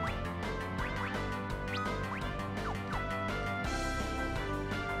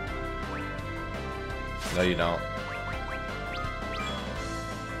 No, you don't.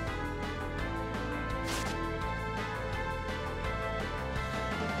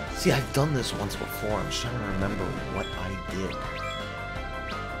 See, I've done this once before. I'm just trying to remember what I did.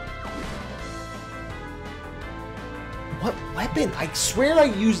 What weapon? I swear I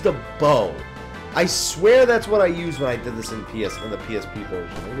used a bow. I swear that's what I used when I did this in the PSP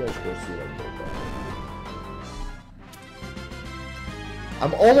version. Maybe I should go see what I did.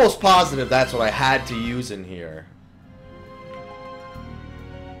 I'm almost positive that's what I had to use in here.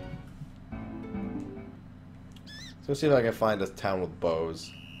 So let's see if I can find a town with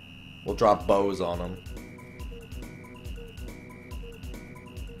bows. We'll drop bows on them.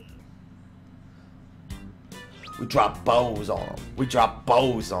 We drop bows on them. We drop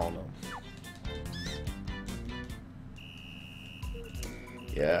bows on them.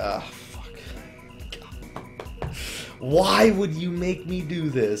 Yeah, fuck. God. Why would you make me do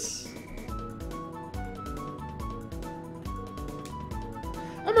this?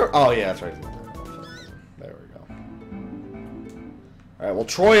 I remember. Oh yeah, that's right. There we go. All right. Well,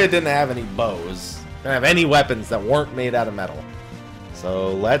 Troya didn't have any bows. Didn't have any weapons that weren't made out of metal.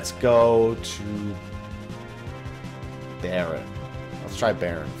 So let's go to Baron. Let's try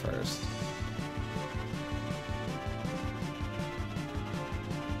Baron first.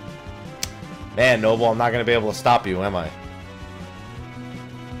 Man, Noble, I'm not going to be able to stop you, am I?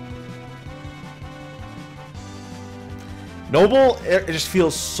 Noble, it just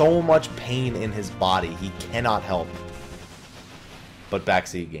feels so much pain in his body. He cannot help but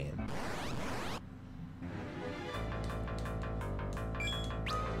backseat game.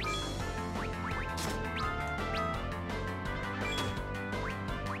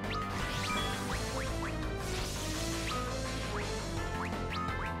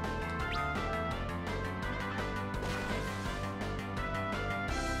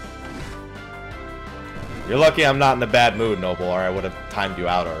 You're lucky I'm not in a bad mood, Noble, or I would have timed you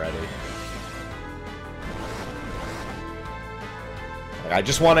out already. Like, I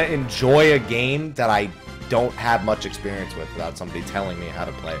just want to enjoy a game that I don't have much experience with without somebody telling me how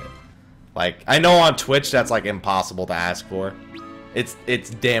to play it. Like, I know on Twitch that's like impossible to ask for. It's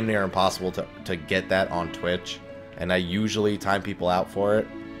damn near impossible to get that on Twitch, and I usually time people out for it.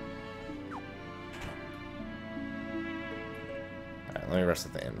 Alright, let me rest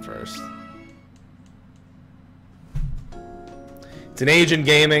at the inn first. It's an age in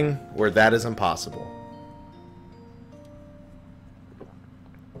gaming where that is impossible.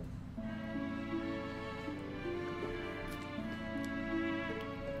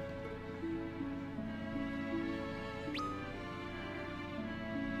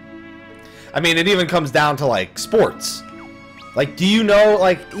 I mean, it even comes down to, like, sports. Like, do you know,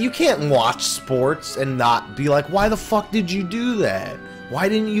 like, you can't watch sports and not be like, why the fuck did you do that? Why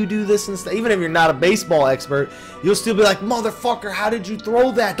didn't you do this instead? Even if you're not a baseball expert, you'll still be like, motherfucker, how did you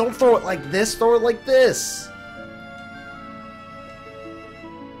throw that? Don't throw it like this, throw it like this.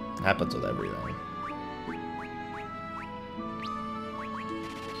 Happens with everything.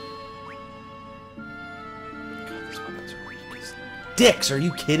 God, these weapons are weak as dicks, are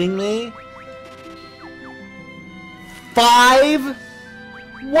you kidding me? 5?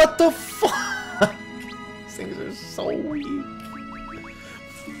 What the fuck? These things are so weak.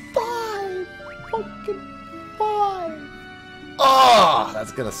 5! Fucking 5! Oh,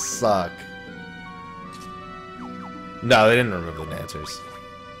 that's gonna suck. No, they didn't remove the dancers.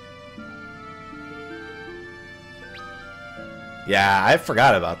 Yeah, I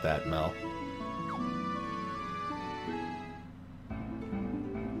forgot about that, Mel.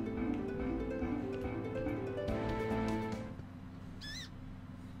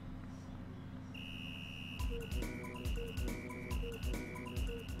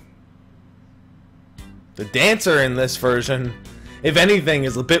 The dancer in this version, if anything,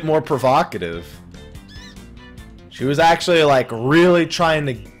 is a bit more provocative. She was actually, like, really trying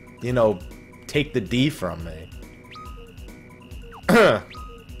to, you know, take the D from me.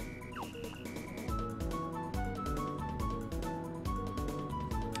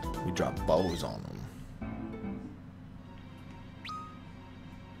 We drop bows on them.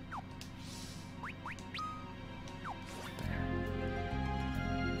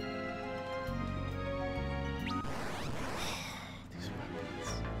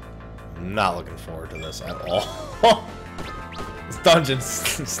 I'm not looking forward to this at all. This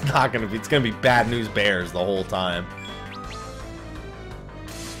dungeon's it's not gonna be. It's gonna be bad news bears the whole time.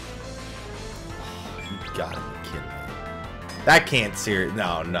 Oh, you gotta be kidding me. That can't serious.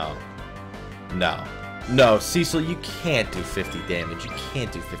 No, no, no, no. Cecil, you can't do 50 damage. You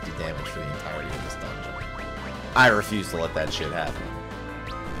can't do 50 damage for the entirety of this dungeon. I refuse to let that shit happen.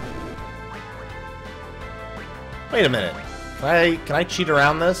 Wait a minute. Can I cheat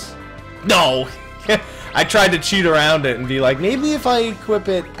around this? No! I tried to cheat around it and be like, maybe if I equip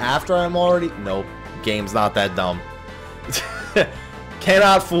it after I'm already... Nope. Game's not that dumb.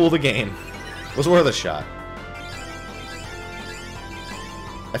 Cannot fool the game. Was worth a shot.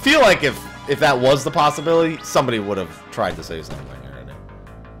 I feel like if that was the possibility, somebody would have tried to say something already.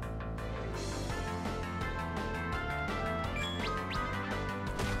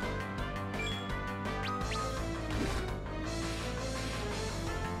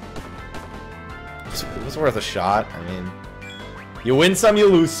 It was worth a shot. I mean, you win some, you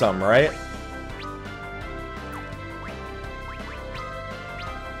lose some, right?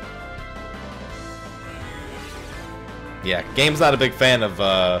 Yeah, game's not a big fan of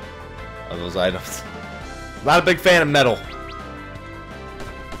those items. Not a big fan of metal.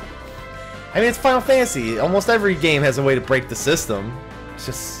 I mean, it's Final Fantasy. Almost every game has a way to break the system. It's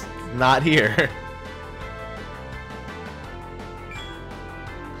just not here.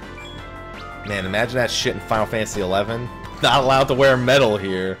 Man, imagine that shit in Final Fantasy 11. Not allowed to wear metal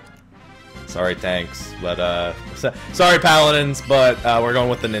here. Sorry, tanks, but sorry, paladins, but we're going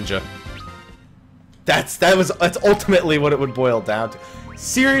with the ninja. That's ultimately what it would boil down to.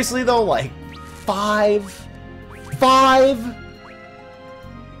 Seriously though, like 5?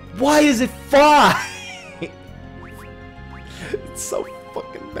 Why is it 5? It's so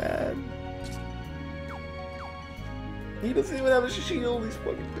fucking bad. He doesn't even have a shield. He's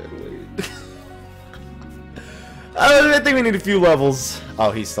fucking dead weight. I think we need a few levels.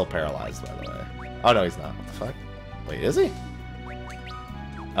 Oh, he's still paralyzed, by the way. Oh, no, he's not. What the fuck? Wait, is he?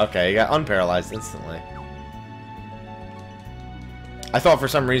 Okay, he got unparalyzed instantly. I thought for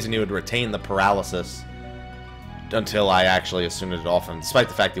some reason he would retain the paralysis until I actually assumed it off him, despite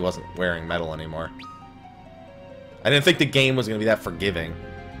the fact he wasn't wearing metal anymore. I didn't think the game was going to be that forgiving.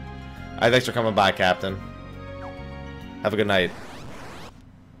 Alright, thanks for coming by, Captain. Have a good night.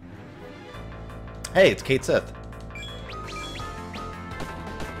 Hey, it's Kate Sith.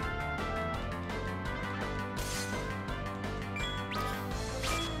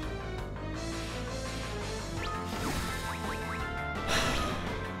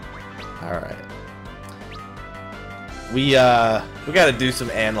 Alright. We gotta do some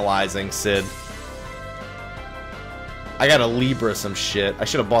analyzing, Sid. I gotta Libra some shit. I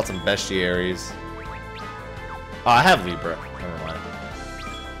should have bought some bestiaries. Oh, I have Libra. Never mind.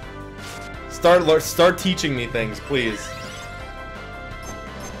 Start teaching me things, please.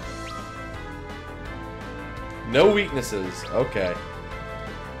 No weaknesses. Okay.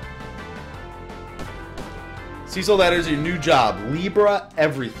 Cecil, that is your new job. Libra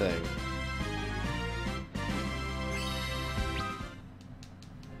everything.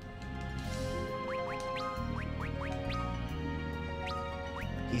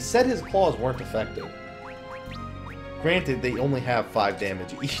 He said his claws weren't effective. Granted, they only have 5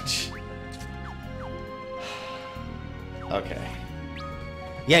 damage each. Okay.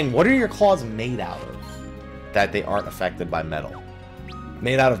 Yang, what are your claws made out of that they aren't affected by metal?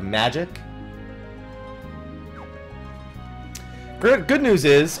 Made out of magic? Good news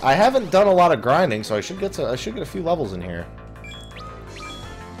is, I haven't done a lot of grinding, so I should get a few levels in here.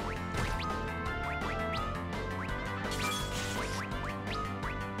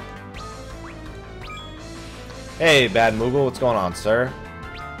 Hey, Bad Moogle, what's going on, sir?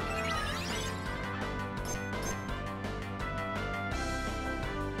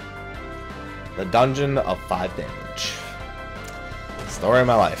 The Dungeon of 5 damage. Story of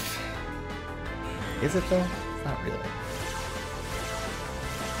my life. Is it, though? It's not really.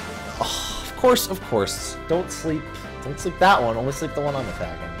 Oh, of course. Don't sleep that one. Only sleep the one I'm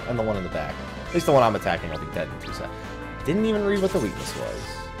attacking. And the one in the back. At least the one I'm attacking, I'll be dead in 2 seconds. Didn't even read what the weakness was.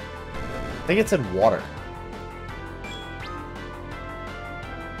 I think it said water.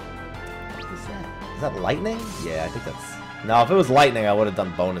 Is that lightning? Yeah, I think that's... No, if it was lightning, I would have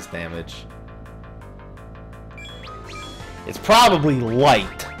done bonus damage. It's probably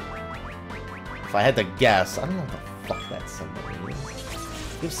light. If I had to guess. I don't know what the fuck that symbol means.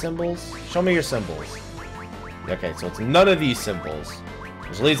 You have symbols? Show me your symbols. Okay, so it's none of these symbols.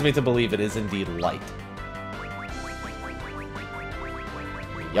 Which leads me to believe it is indeed light.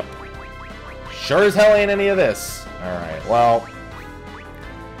 Yep. Sure as hell ain't any of this. Alright, well...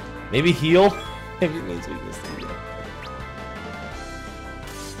 Maybe heal? Maybe it means weakness to heal.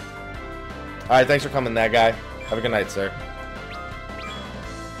 Alright, thanks for coming, that guy. Have a good night, sir.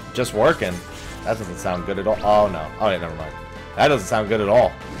 Just working? That doesn't sound good at all. Oh, no. Oh, yeah, never mind. That doesn't sound good at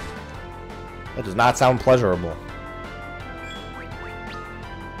all. That does not sound pleasurable.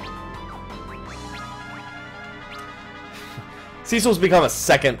 Cecil's become a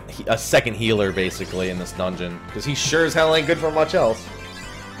second healer, basically, in this dungeon. Because he sure as hell ain't good for much else.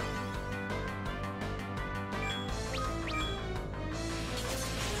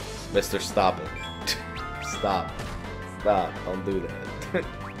 Mister, stop it. Stop. Stop. Don't do that.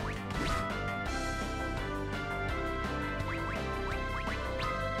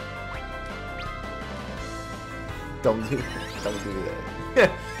 Don't do that. Don't do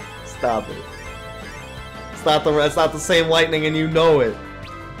that. Stop it. It's not the same lightning and you know it.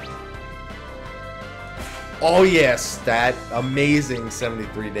 Oh yes, that amazing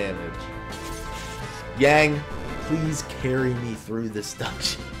 73 damage. Yang, please carry me through this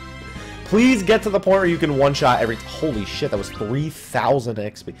dungeon. Please get to the point where you can one-shot every... Holy shit, that was 3,000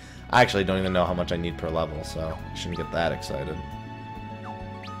 XP. I actually don't even know how much I need per level, so I shouldn't get that excited.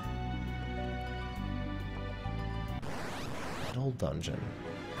 Metal dungeon.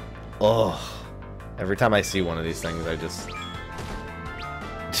 Ugh. Every time I see one of these things, I just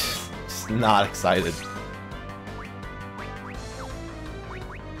not excited.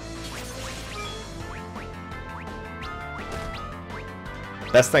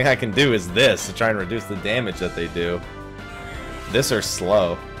 Best thing I can do is this, to try and reduce the damage that they do. This or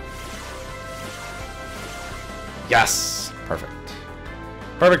slow. Yes! Perfect.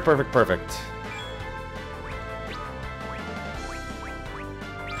 Perfect, perfect, perfect.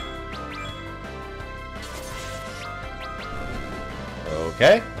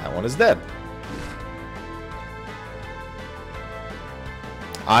 Okay, that one is dead.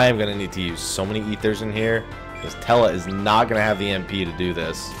 I am going to need to use so many ethers in here, because Tella is not going to have the MP to do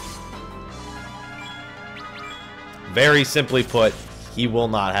this. Very simply put, he will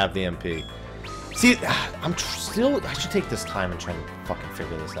not have the MP. See, I should take this time and try and fucking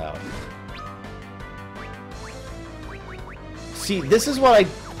figure this out. See, this is what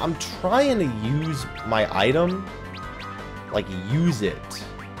I'm trying to use my item. Like, use it.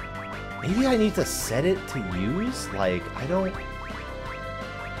 Maybe I need to set it to use? Like, I don't...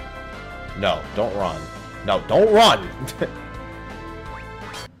 No, don't run. No, don't run!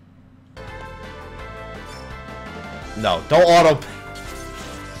 No, don't auto...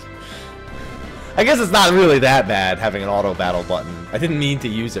 I guess it's not really that bad, having an auto battle button. I didn't mean to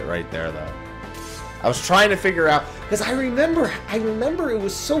use it right there, though. I was trying to figure out... Because I remember it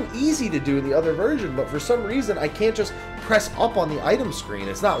was so easy to do in the other version, but for some reason, I can't just press up on the item screen.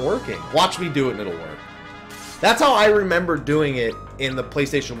 It's not working. Watch me do it and it'll work. That's how I remember doing it in the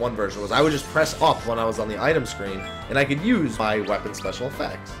PlayStation 1 version, was I would just press up when I was on the item screen, and I could use my weapon special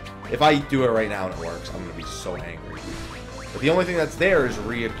effects. If I do it right now and it works, I'm going to be so angry. But the only thing that's there is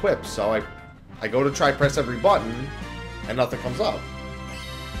re-equip, so I go to try press every button, and nothing comes up.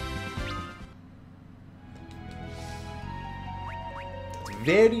 It's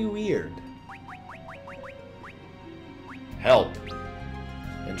very weird. Help.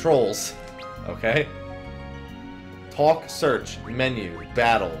 Controls. Okay. Talk, search, menu,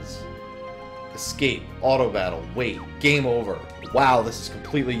 battles, escape, auto battle, wait, game over. Wow, this is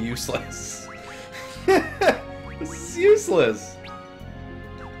completely useless. This is useless.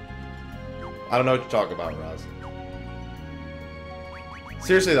 I don't know what you're talking about, Roz.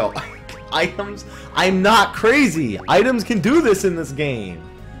 Seriously though, items, I'm not crazy. Items can do this in this game.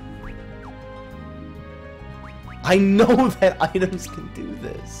 I know that items can do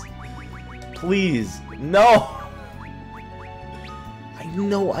this. Please, no. I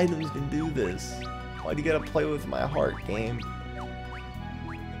know items can do this. Why do you gotta play with my heart, game?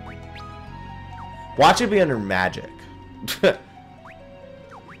 Watch it be under magic.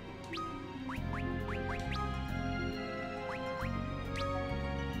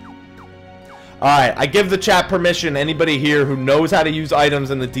 Alright, I give the chat permission, anybody here who knows how to use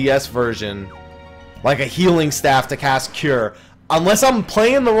items in the DS version, like a healing staff to cast Cure. Unless I'm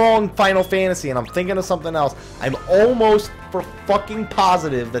playing the wrong Final Fantasy and I'm thinking of something else, I'm almost for fucking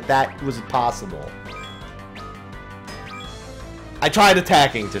positive that that was possible. I tried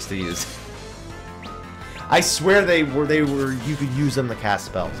attacking just to use. I swear they were you could use them to cast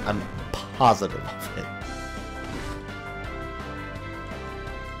spells. I'm positive of it.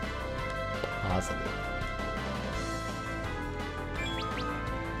 Positive.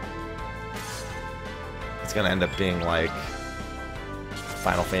 It's gonna end up being like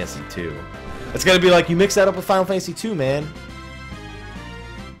Final Fantasy 2. It's gonna be like, you mix that up with Final Fantasy 2, man.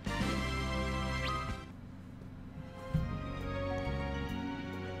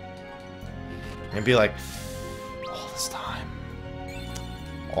 And be like, all this time.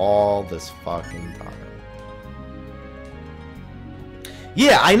 All this fucking time.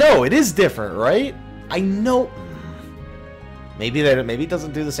 Yeah, I know, it is different, right? I know. Maybe it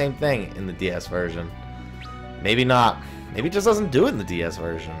doesn't do the same thing in the DS version. Maybe not. Maybe it just doesn't do it in the DS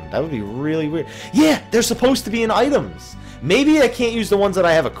version. That would be really weird. Yeah, they're supposed to be in items. Maybe I can't use the ones that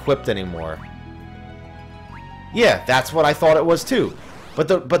I have equipped anymore. Yeah, that's what I thought it was too. But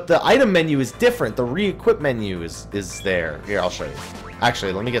the item menu is different. The re-equip menu is there. Here, I'll show you.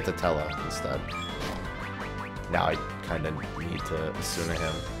 Actually, let me get the Tella instead. Now I kind of need to Asuna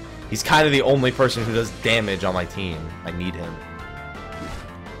him. He's kind of the only person who does damage on my team. I need him.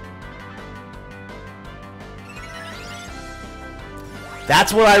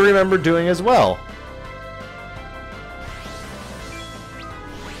 That's what I remember doing as well.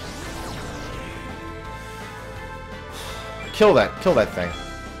 Kill that thing.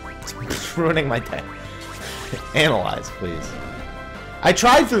 It's ruining my day. Analyze, please. I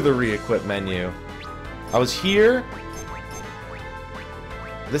tried through the re-equip menu. I was here.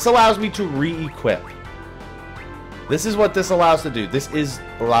 This allows me to re-equip. This is what this allows to do. This is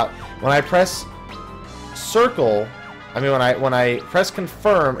when I press circle, when I press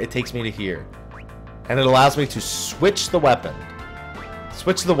confirm, it takes me to here. And it allows me to switch the weapon.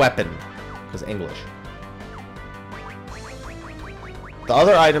 Switch the weapon, because English. The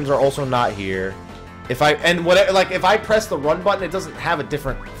other items are also not here. If I press the run button, it doesn't have a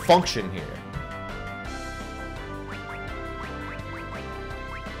different function here.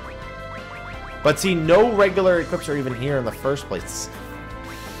 But see, no regular equips are even here in the first place.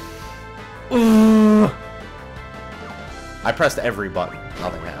 I pressed every button.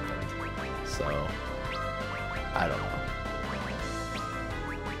 Nothing happened. So, I don't know.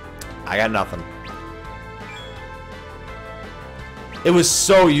 I got nothing. It was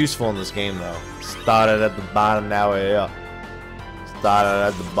so useful in this game, though. Started at the bottom, now we're up. Started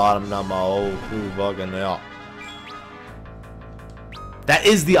at the bottom, now my whole crew fucking up. That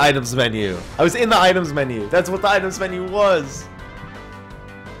is the items menu. I was in the items menu. That's what the items menu was.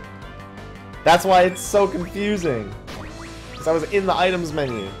 That's why it's so confusing. Because I was in the items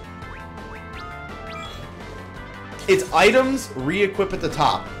menu. It's items, re-equip at the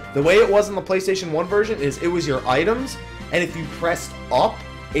top. The way it was in the PlayStation 1 version is it was your items, and if you pressed up,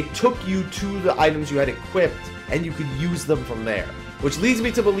 it took you to the items you had equipped, and you could use them from there. Which leads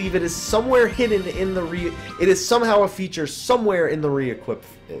me to believe it is somewhere hidden in the it is somehow a feature somewhere in the re-equip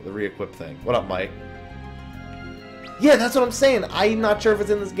thing. What up, Mike? Yeah, that's what I'm saying. I'm not sure if it's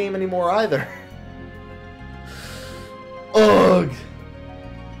in this game anymore either. Ugh.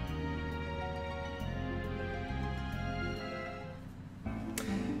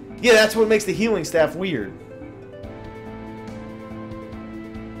 Yeah, that's what makes the healing staff weird.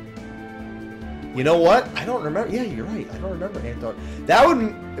 You know what? I don't remember. Yeah, you're right. I don't remember Antar. That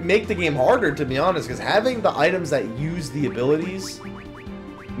would make the game harder, to be honest, because having the items that use the abilities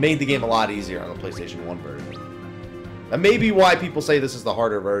made the game a lot easier on the PlayStation 1 version. That may be why people say this is the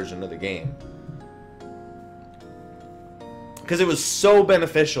harder version of the game. Because it was so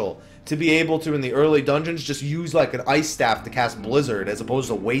beneficial to be able to, in the early dungeons, just use like an ice staff to cast Blizzard as opposed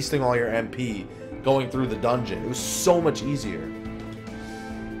to wasting all your MP going through the dungeon. It was so much easier.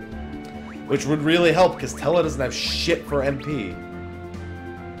 Which would really help, because Tella doesn't have shit for MP.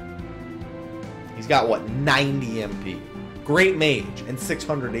 He's got, what, 90 MP. Great mage, and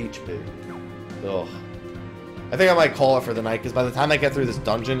 600 HP. Ugh. I think I might call it for the night, because by the time I get through this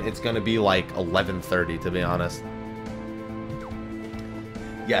dungeon, it's going to be like 11:30, to be honest.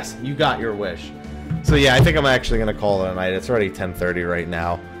 Yes, you got your wish. So yeah, I think I'm actually going to call it a night. It's already 10:30 right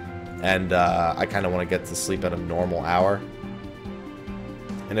now. And I kind of want to get to sleep at a normal hour.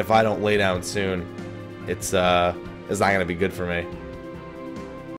 And if I don't lay down soon, it's not going to be good for me.